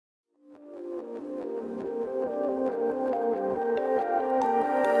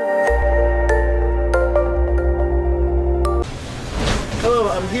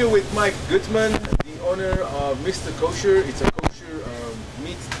with Mike Gutman, the owner of Mr. Kosher. It's a kosher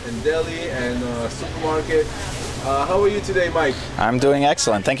meat and deli and supermarket. How are you today, Mike? I'm doing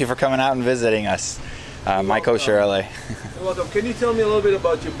excellent. Thank you for coming out and visiting us. Mike Kosher LA. You're welcome. Can you tell me a little bit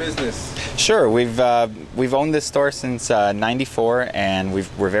about your business? Sure. We've owned this store since '94, and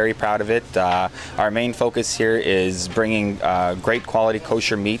we're very proud of it. Our main focus here is bringing great quality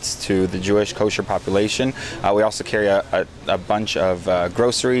kosher meats to the Jewish kosher population. We also carry a bunch of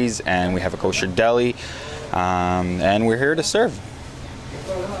groceries, and we have a kosher deli, and we're here to serve.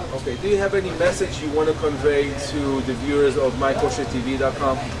 Okay. Do you have any message you want to convey to the viewers of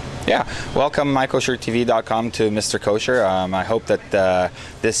MyKosherTV.com? Yeah, welcome MyKosherTV.com to Mr. Kosher. I hope that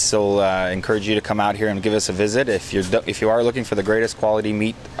this will encourage you to come out here and give us a visit. If you are looking for the greatest quality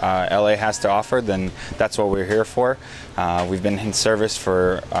meat LA has to offer, then that's what we're here for. We've been in service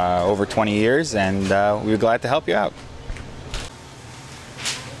for over 20 years, and we're glad to help you out.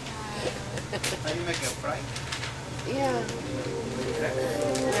 Are you making a fry? Yeah.